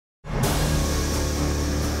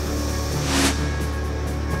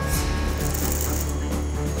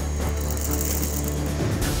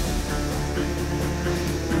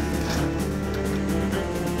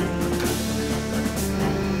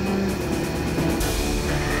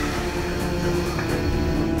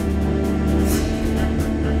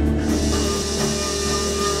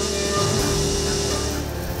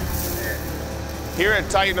at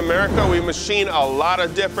Titan America, we machine a lot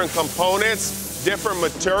of different components, different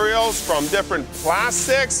materials, from different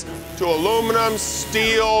plastics to aluminum,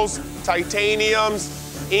 steels, titaniums,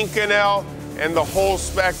 Inconel, and the whole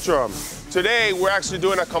spectrum. Today, we're actually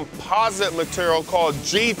doing a composite material called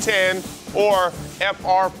G10 or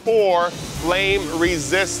FR4, flame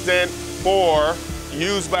resistant 4,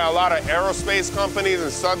 used by a lot of aerospace companies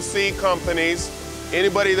and subsea companies.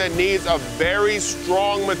 Anybody that needs a very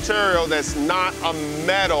strong material that's not a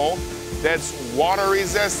metal, that's water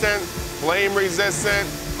resistant, flame resistant,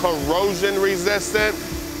 corrosion resistant.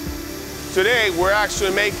 Today, we're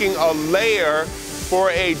actually making a layer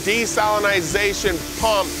for a desalinization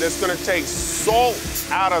pump that's gonna take salt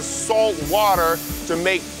out of salt water to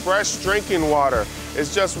make fresh drinking water.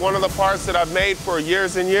 It's just one of the parts that I've made for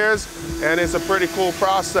years and years, and it's a pretty cool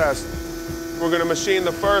process. We're gonna machine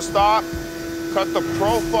the first stop, cut the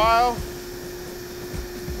profile,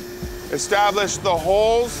 establish the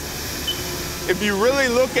holes. If you really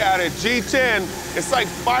look at it, G10, it's like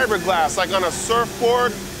fiberglass, like on a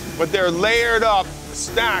surfboard, but they're layered up,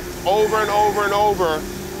 stacked over and over and over,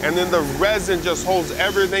 and then the resin just holds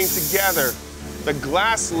everything together. The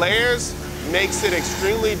glass layers makes it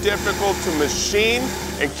extremely difficult to machine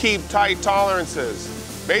and keep tight tolerances.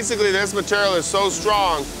 Basically, this material is so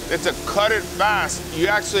strong that to cut it fast, you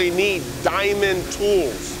actually need diamond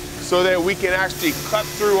tools so that we can actually cut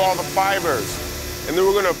through all the fibers. And then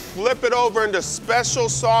we're gonna flip it over into special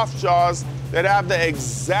soft jaws that have the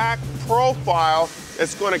exact profile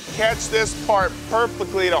that's gonna catch this part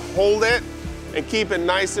perfectly to hold it and keep it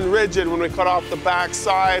nice and rigid when we cut off the back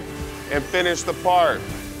side and finish the part.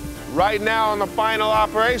 Right now on the final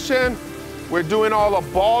operation, we're doing all the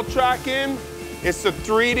ball tracking. It's the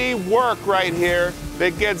 3D work right here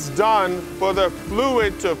that gets done for the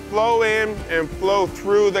fluid to flow in and flow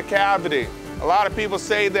through the cavity. A lot of people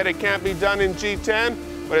say that it can't be done in G10,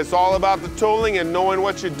 but it's all about the tooling and knowing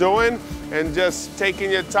what you're doing and just taking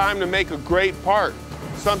your time to make a great part.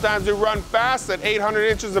 Sometimes we run fast at 800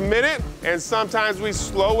 inches a minute, and sometimes we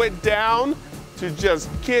slow it down to just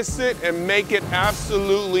kiss it and make it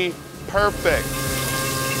absolutely perfect.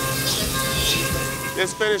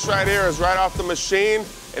 This finish right here is right off the machine,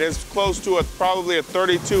 and it's close to probably a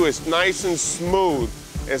 32. It's nice and smooth.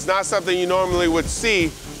 It's not something you normally would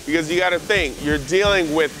see because you gotta think, you're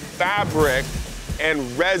dealing with fabric and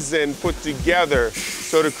resin put together.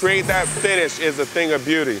 So to create that finish is a thing of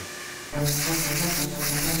beauty.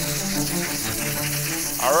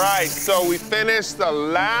 All right, so we finished the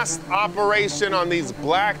last operation on these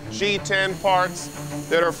black G10 parts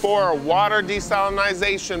that are for a water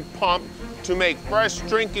desalinization pump to make fresh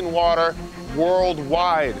drinking water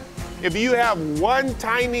worldwide. If you have one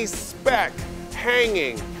tiny speck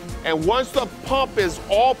hanging, and once the pump is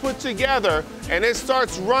all put together and it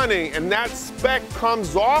starts running and that speck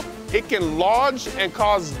comes off, it can lodge and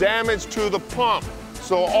cause damage to the pump.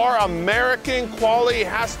 So our American quality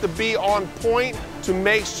has to be on point to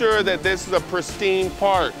make sure that this is a pristine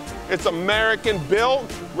part. It's American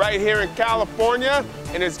built right here in California,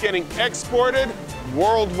 and it's getting exported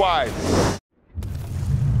worldwide.